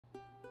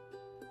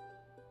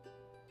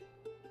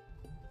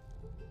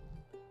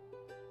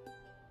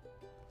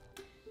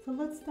So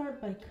let's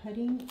start by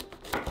cutting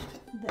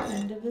the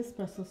end of this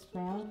Brussels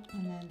sprout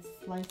and then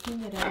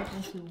slicing it out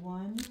into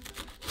 1,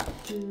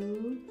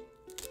 2,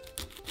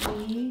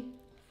 3,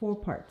 4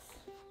 parts.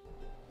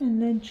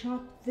 And then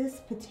chop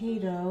this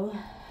potato.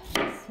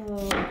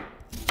 So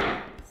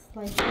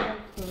slice it up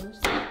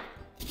first.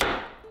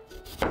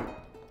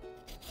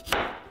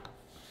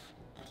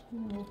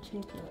 And we'll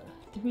take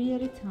 3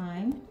 at a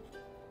time.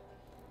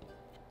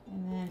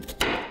 And then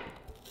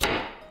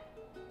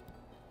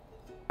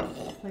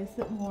slice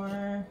it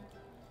more.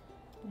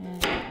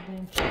 And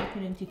then chop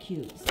it into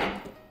cubes.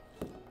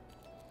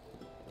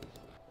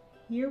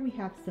 Here we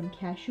have some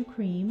cashew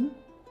cream.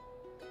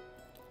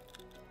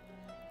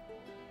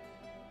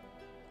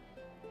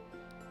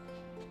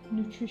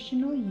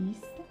 Nutritional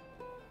yeast,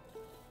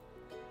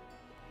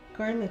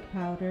 garlic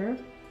powder,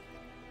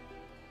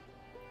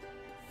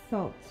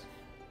 salt,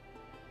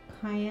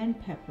 cayenne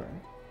pepper,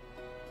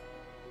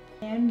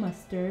 and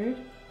mustard.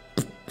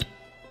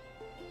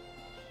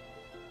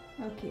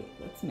 Okay,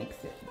 let's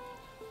mix it.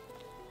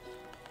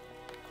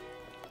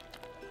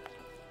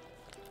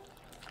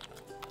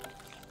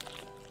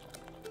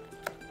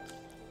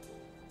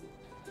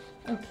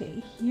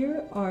 Okay,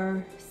 here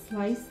are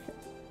sliced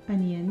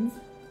onions,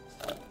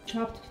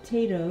 chopped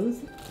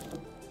potatoes,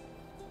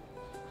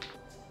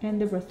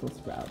 and the Brussels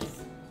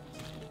sprouts.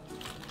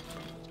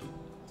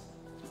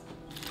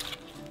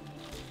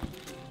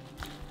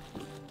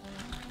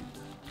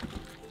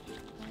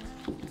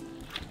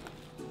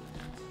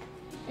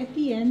 At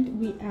the end,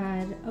 we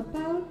add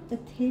about a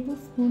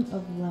tablespoon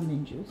of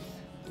lemon juice,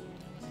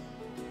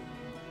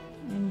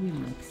 and we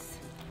mix.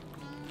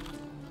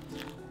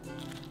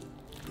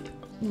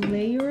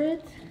 Layer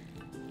it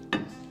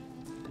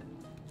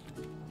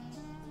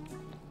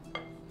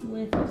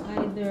with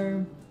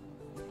either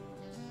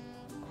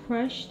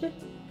crushed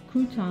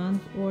croutons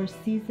or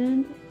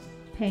seasoned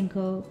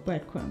panko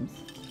breadcrumbs.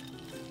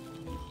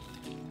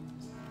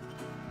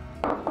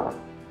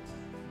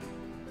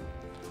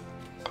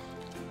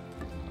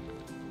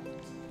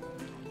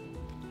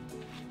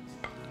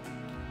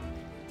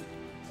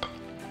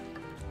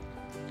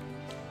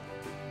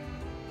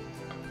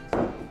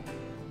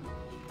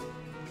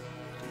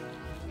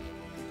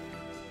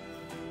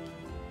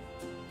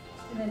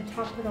 And then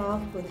top it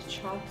off with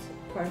chopped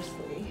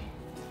parsley.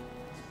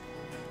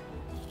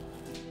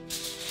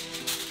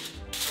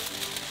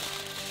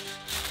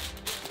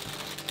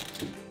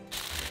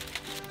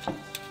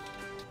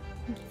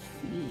 Let's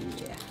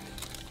see.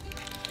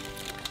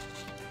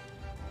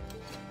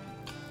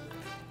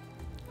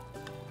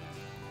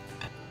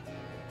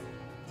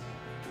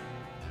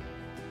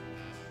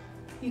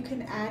 You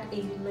can add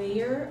a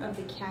layer of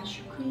the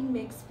cashew cream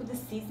mixed with the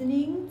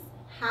seasonings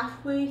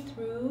halfway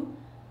through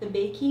the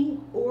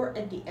baking or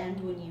at the end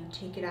when you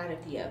take it out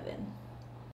of the oven.